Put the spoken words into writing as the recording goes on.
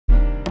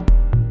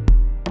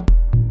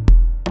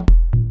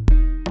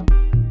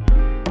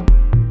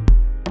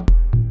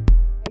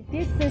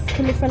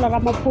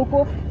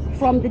Ramaphoko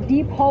from the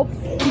Deep Hope.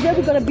 Today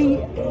we're going to be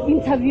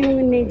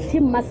interviewing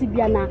Tim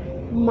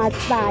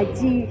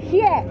Mahlatji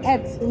here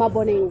at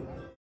Maboneng.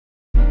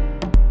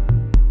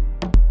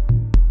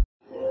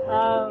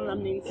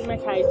 I'm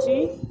Mahlatji.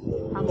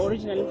 I'm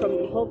originally from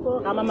Limpopo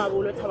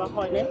Ga-mamabolo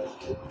Thabakgone.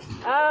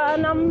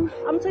 And I'm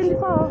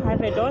 24. I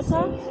have a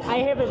daughter. I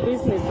have a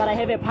business, but I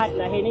have a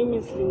partner. Her name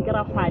is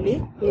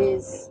Rakgwale.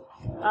 Yes.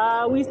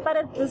 We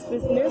started this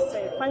business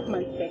 5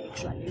 months back,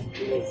 actually.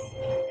 Yes.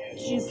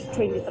 She's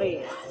 23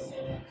 years.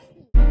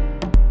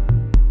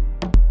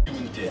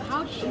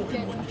 How did you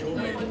get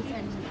earrings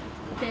and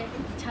the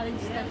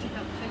challenges that you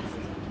have faced?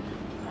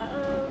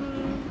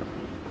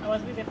 I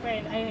was with a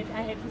friend. I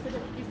had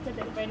visited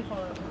a friend for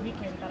a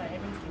weekend that I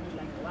haven't seen in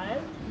like a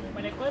while.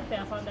 When I got there,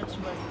 I found that she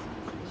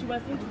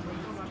was into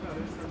beads.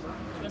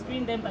 She was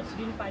doing them, but she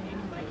didn't find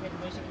any market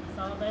where she could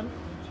sell them.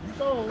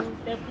 So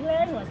the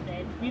plan was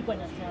that we're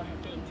gonna sell her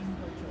things.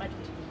 But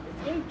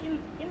in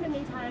the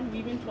meantime, we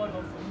even thought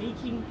of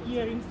making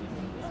earrings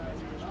using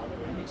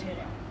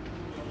material.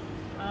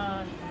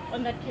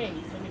 On that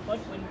case, when we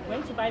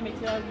went to buy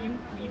material,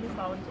 we even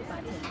found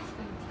buttons.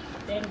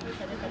 Then we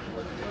decided that we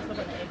were also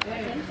going to add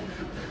buttons.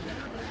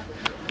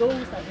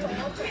 Those are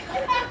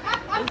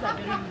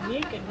very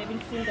unique and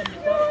haven't seen them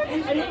before.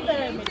 And with the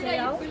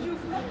material,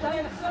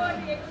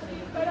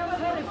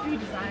 had a few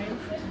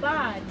designs,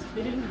 but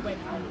they didn't work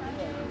out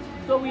before.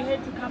 So we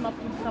had to come up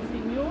with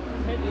something new. We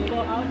had to go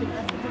out and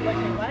ask people what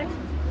they want.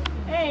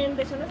 And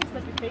the challenges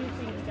that we're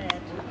facing is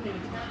that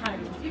it's hard.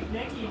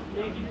 There's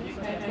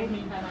so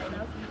many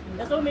designers.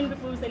 There's so many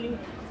people selling the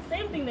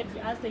same thing that we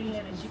are selling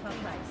at a cheaper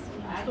price.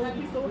 So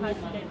it's so hard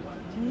to get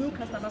new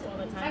customers all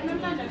the time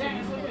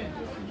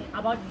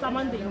about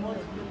someone they know.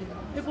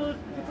 People are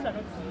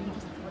not willing to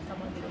support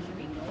someone they don't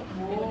really know.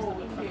 They want to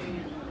support something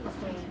new.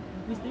 So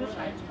we still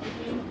try to get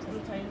in, we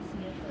still try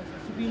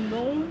to be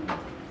known.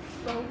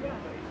 So yeah,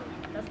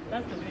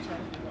 that's the big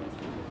challenge.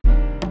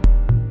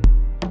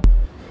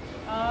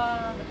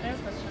 The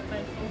best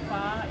achievement so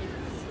far is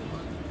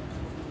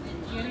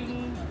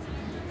getting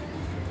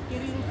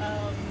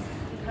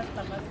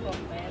customers from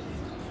that.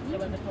 There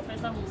was a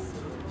professor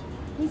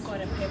who got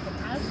a pair from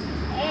us,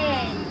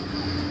 and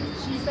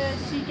she said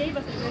she gave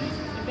us a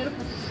very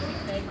positive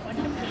feedback on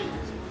her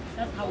page.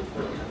 That's how we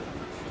could.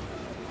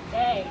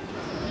 Yeah, it's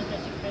a big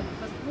achievement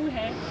because through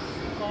her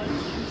we got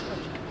huge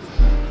contracts.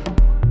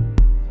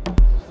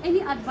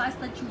 Any advice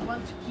that you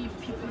want to give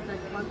people that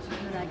want to do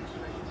like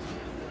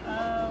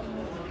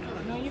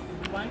if you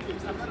want to do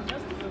something,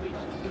 just do it.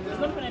 It's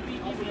not going to be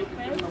easy at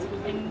first,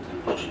 and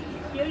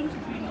getting to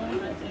be known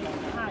that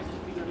it's hard to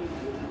be known.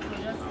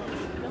 So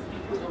just be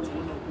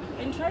positive.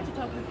 And try to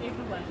talk with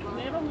everyone.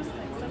 Whoever who's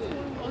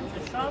successful, who owns a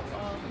shop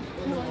or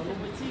who owns a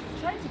boutique,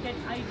 try to get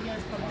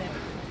ideas from them.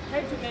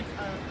 Try to get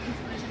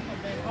inspiration from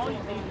them. How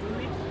did they do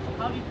it?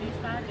 How did they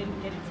start and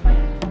get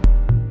inspired?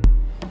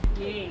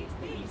 Yes,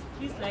 there is.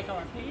 Please like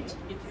our page.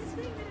 It's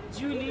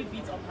Jewe'Lee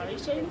Beads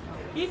Operations.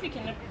 If you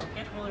cannot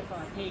get hold of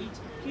our page,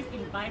 please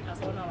invite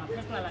us on our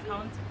personal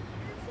account,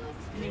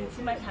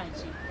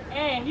 Mahlatji.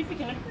 And if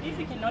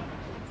you cannot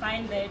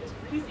find that,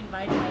 please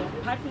invite my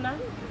partner,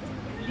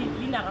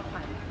 Linah.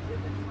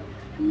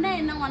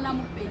 Nena wana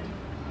mupedi.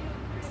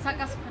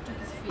 Saka sephato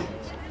ke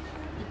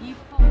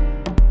sefedi.